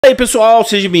aí pessoal,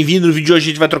 seja bem-vindo. No vídeo de hoje a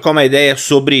gente vai trocar uma ideia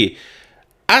sobre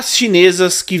as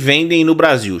chinesas que vendem no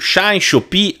Brasil. Shein,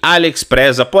 Shopee,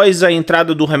 AliExpress. Após a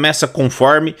entrada do Remessa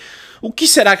Conforme, o que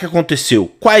será que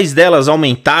aconteceu? Quais delas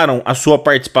aumentaram a sua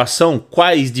participação?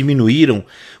 Quais diminuíram?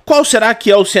 Qual será que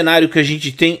é o cenário que a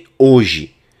gente tem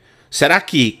hoje? Será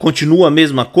que continua a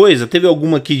mesma coisa? Teve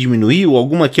alguma que diminuiu?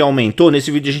 Alguma que aumentou?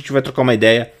 Nesse vídeo a gente vai trocar uma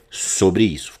ideia sobre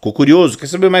isso. Ficou curioso? Quer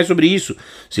saber mais sobre isso?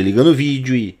 Se liga no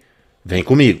vídeo e vem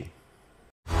comigo.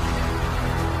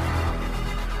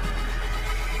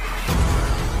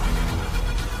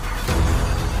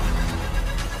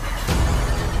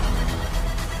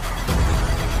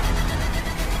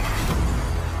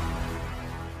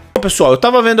 Pessoal, eu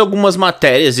tava vendo algumas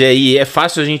matérias e aí é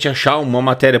fácil a gente achar uma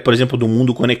matéria, por exemplo, do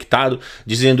Mundo Conectado,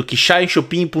 dizendo que Shein e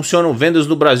Shopee impulsionam vendas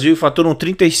no Brasil e faturam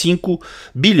 35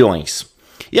 bilhões.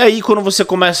 E aí, quando você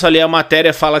começa a ler a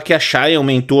matéria, fala que a Shein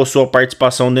aumentou a sua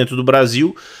participação dentro do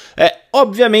Brasil.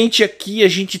 Obviamente, aqui a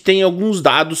gente tem alguns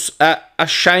dados. A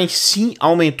Shein sim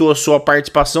aumentou a sua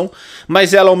participação,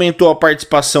 mas ela aumentou a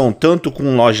participação tanto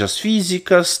com lojas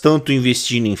físicas, tanto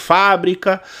investindo em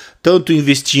fábrica, tanto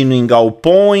investindo em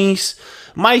galpões,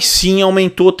 mas sim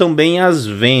aumentou também as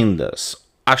vendas.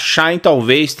 A Shein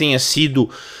talvez tenha sido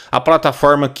a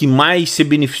plataforma que mais se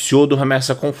beneficiou do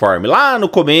Remessa Conforme. Lá no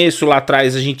começo, lá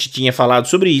atrás, a gente tinha falado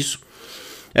sobre isso.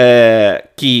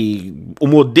 Que o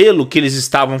modelo que eles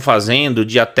estavam fazendo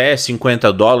de até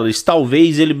 50 dólares,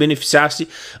 talvez ele beneficiasse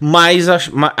mais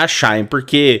a Shein,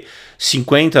 porque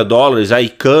 50 dólares, aí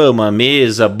cama,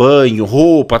 mesa, banho,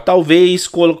 roupa, talvez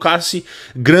colocasse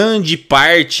grande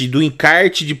parte do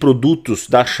encarte de produtos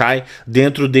da Shein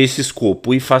dentro desse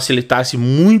escopo e facilitasse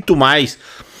muito mais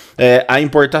a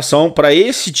importação para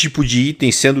esse tipo de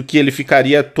item, sendo que ele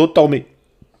ficaria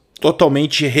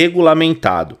totalmente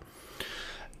regulamentado.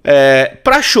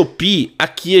 Para Shopee,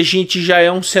 aqui a gente já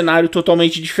é um cenário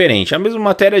totalmente diferente. A mesma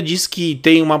matéria diz que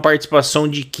tem uma participação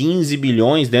de 15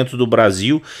 bilhões dentro do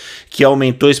Brasil, que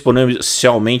aumentou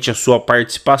exponencialmente a sua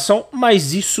participação,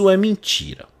 mas isso é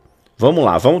mentira. Vamos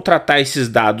lá, vamos tratar esses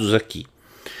dados aqui.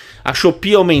 A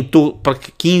Shopee aumentou para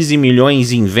 15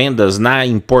 milhões em vendas na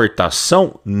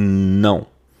importação? Não.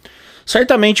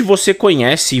 Certamente você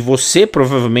conhece e você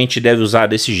provavelmente deve usar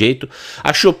desse jeito.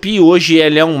 A Shopee hoje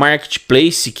ela é um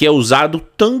marketplace que é usado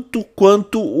tanto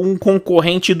quanto um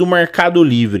concorrente do Mercado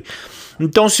Livre.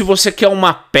 Então, se você quer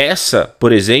uma peça,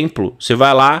 por exemplo, você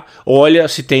vai lá, olha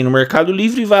se tem no Mercado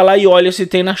Livre e vai lá e olha se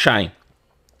tem na Shein.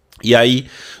 E aí,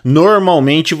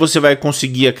 normalmente você vai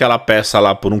conseguir aquela peça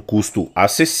lá por um custo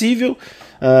acessível.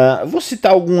 Vou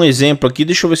citar algum exemplo aqui,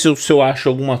 deixa eu ver se eu acho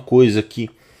alguma coisa aqui.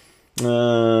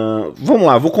 Vamos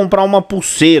lá, vou comprar uma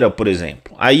pulseira, por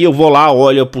exemplo. Aí eu vou lá,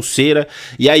 olho a pulseira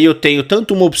e aí eu tenho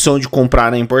tanto uma opção de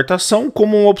comprar na importação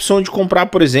como uma opção de comprar,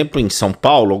 por exemplo, em São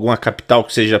Paulo, alguma capital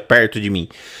que seja perto de mim.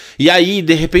 E aí,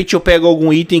 de repente, eu pego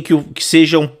algum item que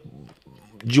seja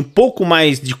de um pouco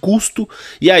mais de custo,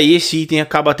 e aí esse item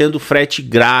acaba tendo frete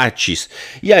grátis.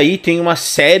 E aí tem uma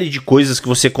série de coisas que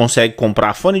você consegue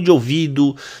comprar, fone de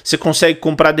ouvido, você consegue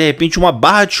comprar de repente uma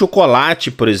barra de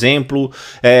chocolate, por exemplo,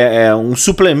 um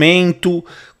suplemento,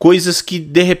 coisas que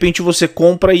de repente você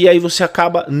compra e aí você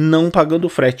acaba não pagando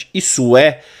frete. Isso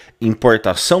é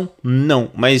importação?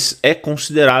 Não, mas é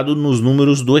considerado nos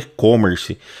números do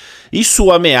e-commerce.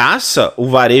 Isso ameaça o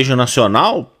varejo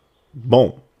nacional?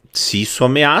 Bom, se isso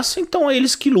ameaça, então é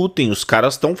eles que lutem. Os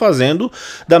caras estão fazendo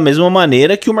da mesma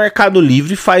maneira que o Mercado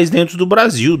Livre faz dentro do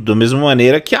Brasil, da mesma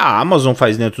maneira que a Amazon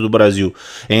faz dentro do Brasil.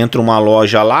 Entra uma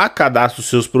loja lá, cadastra os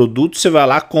seus produtos, você vai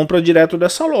lá, compra direto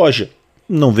dessa loja.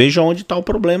 Não vejo onde está o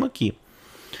problema aqui.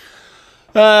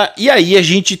 E aí a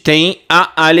gente tem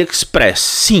a AliExpress.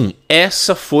 Sim,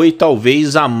 essa foi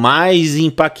talvez a mais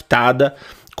impactada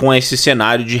com esse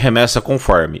cenário de remessa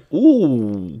conforme.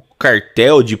 O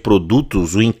cartel de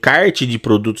produtos, o encarte de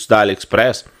produtos da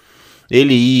AliExpress,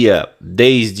 ele ia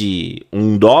desde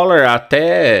 $1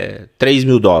 até 3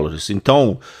 mil dólares.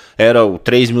 Então, era o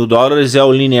 3 mil dólares é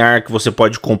o linear que você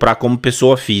pode comprar como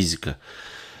pessoa física.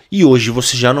 E hoje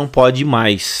você já não pode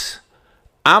mais.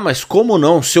 Ah, mas como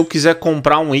não? Se eu quiser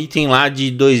comprar um item lá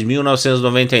de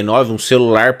 2.999, um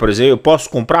celular, por exemplo, eu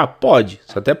posso comprar? Pode,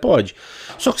 você até pode.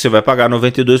 Só que você vai pagar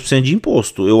 92% de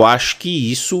imposto. Eu acho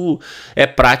que isso é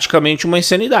praticamente uma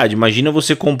insanidade. Imagina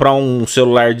você comprar um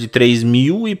celular de 3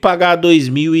 mil e pagar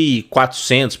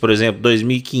 2.400, por exemplo,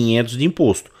 2.500 de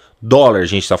imposto. Dólar a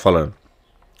gente está falando.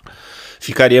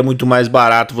 Ficaria muito mais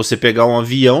barato você pegar um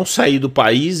avião, sair do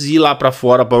país, ir lá para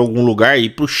fora, para algum lugar,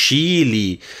 ir para o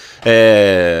Chile,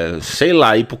 sei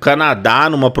lá, ir para o Canadá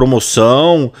numa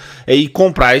promoção e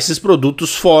comprar esses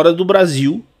produtos fora do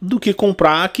Brasil do que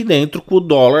comprar aqui dentro com o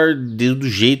dólar do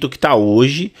jeito que tá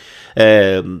hoje,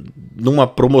 numa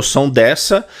promoção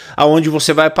dessa, aonde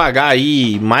você vai pagar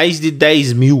aí mais de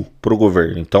 10 mil pro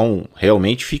governo. Então,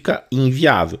 realmente fica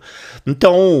inviável.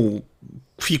 Então,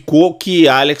 ficou que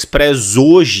a AliExpress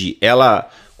hoje, ela,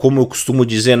 como eu costumo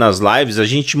dizer nas lives, a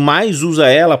gente mais usa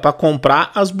ela para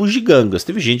comprar as bugigangas.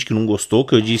 Teve gente que não gostou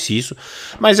que eu disse isso,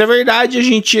 mas é verdade, a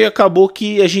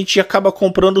gente acaba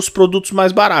comprando os produtos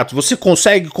mais baratos. Você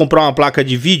consegue comprar uma placa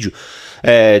de vídeo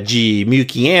de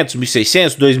 1.500,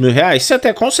 1.600, 2.000 reais? Você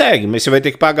até consegue, mas você vai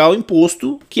ter que pagar o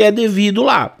imposto que é devido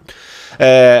lá.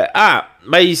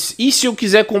 Mas e se eu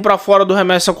quiser comprar fora do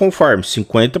Remessa Conforme?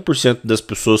 50% das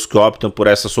pessoas que optam por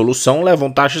essa solução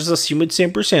levam taxas acima de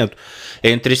 100%,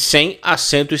 entre 100% a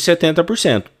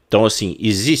 170%. Então, assim,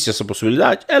 existe essa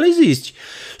possibilidade? Ela existe.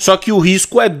 Só que o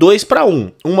risco é 2 para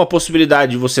 1. Uma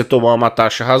possibilidade de você tomar uma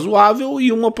taxa razoável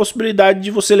e uma possibilidade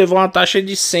de você levar uma taxa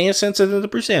de 100% a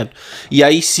 170%. E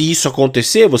aí, se isso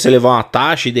acontecer, você levar uma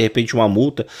taxa e de repente uma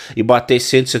multa e bater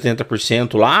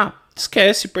 170% lá,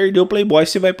 esquece, perdeu o Playboy,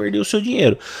 você vai perder o seu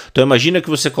dinheiro. Então imagina que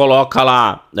você coloca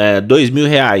lá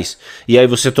R$2.000 e aí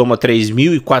você toma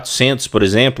 3.400, por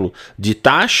exemplo, de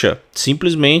taxa,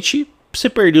 simplesmente você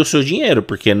perdeu o seu dinheiro,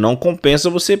 porque não compensa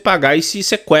você pagar esse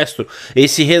sequestro,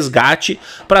 esse resgate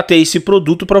para ter esse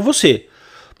produto para você.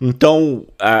 Então,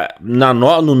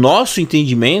 no nosso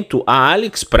entendimento, a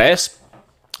AliExpress,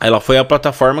 ela foi a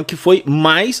plataforma que foi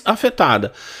mais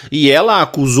afetada. E ela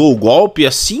acusou o golpe,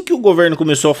 assim que o governo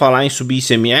começou a falar em subir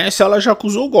ICMS, ela já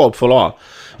acusou o golpe. Falou, ó,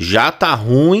 já tá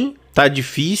ruim, tá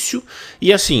difícil.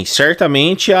 E assim,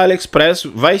 certamente a AliExpress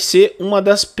vai ser uma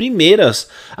das primeiras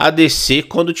a descer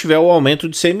quando tiver o aumento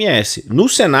de ICMS. No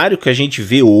cenário que a gente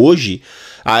vê hoje,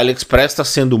 a AliExpress está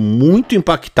sendo muito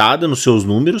impactada nos seus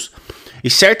números. E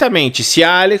certamente, se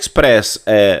a AliExpress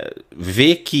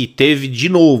vê que teve de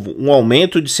novo um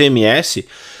aumento de ICMS,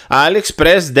 a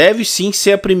AliExpress deve sim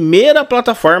ser a primeira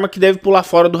plataforma que deve pular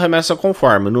fora do Remessa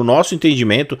Conforme. No nosso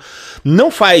entendimento,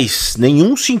 não faz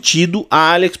nenhum sentido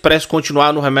a AliExpress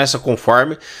continuar no Remessa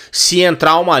Conforme se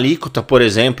entrar uma alíquota, por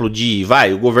exemplo,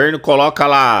 o governo coloca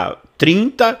lá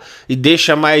 30 e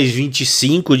deixa mais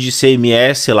 25 de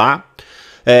ICMS lá.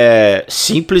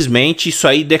 Simplesmente isso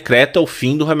aí decreta o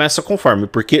fim do Remessa Conforme,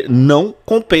 porque não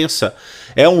compensa.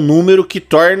 É um número que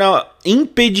torna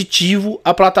impeditivo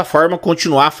a plataforma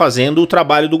continuar fazendo o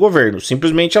trabalho do governo.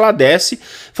 Simplesmente ela desce,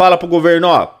 fala pro governo,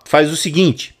 ó, faz o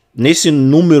seguinte, nesse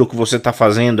número que você tá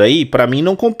fazendo aí, para mim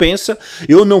não compensa,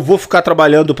 eu não vou ficar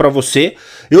trabalhando para você,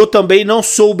 eu também não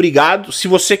sou obrigado, se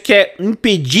você quer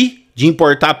impedir de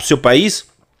importar pro seu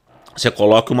país, você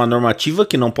coloca uma normativa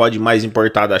que não pode mais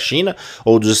importar da China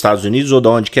ou dos Estados Unidos ou de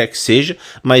onde quer que seja,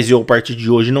 mas eu a partir de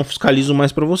hoje não fiscalizo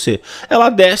mais para você. Ela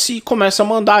desce e começa a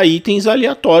mandar itens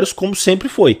aleatórios como sempre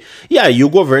foi. E aí o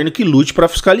governo que lute para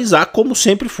fiscalizar como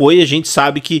sempre foi. A gente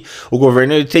sabe que o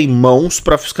governo ele tem mãos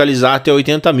para fiscalizar até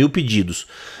 80 mil pedidos.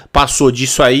 Passou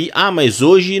disso aí, mas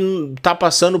hoje tá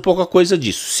passando pouca coisa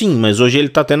disso. Sim, mas hoje ele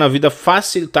tá tendo a vida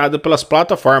facilitada pelas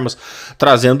plataformas,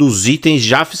 trazendo os itens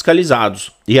já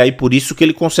fiscalizados. E aí por isso que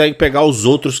ele consegue pegar os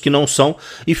outros que não são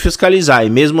e fiscalizar. E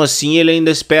mesmo assim ele ainda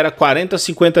espera 40,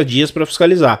 50 dias para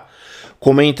fiscalizar.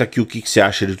 Comenta aqui o que você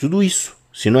acha de tudo isso.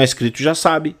 Se não é inscrito já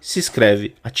sabe, se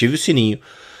inscreve, ative o sininho.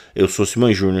 Eu sou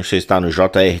simoesjunior, você está no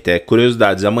JRT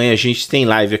Curiosidades. Amanhã a gente tem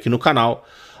live aqui no canal.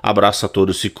 Abraço a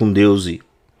todos, fique com Deus e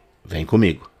vem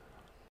comigo.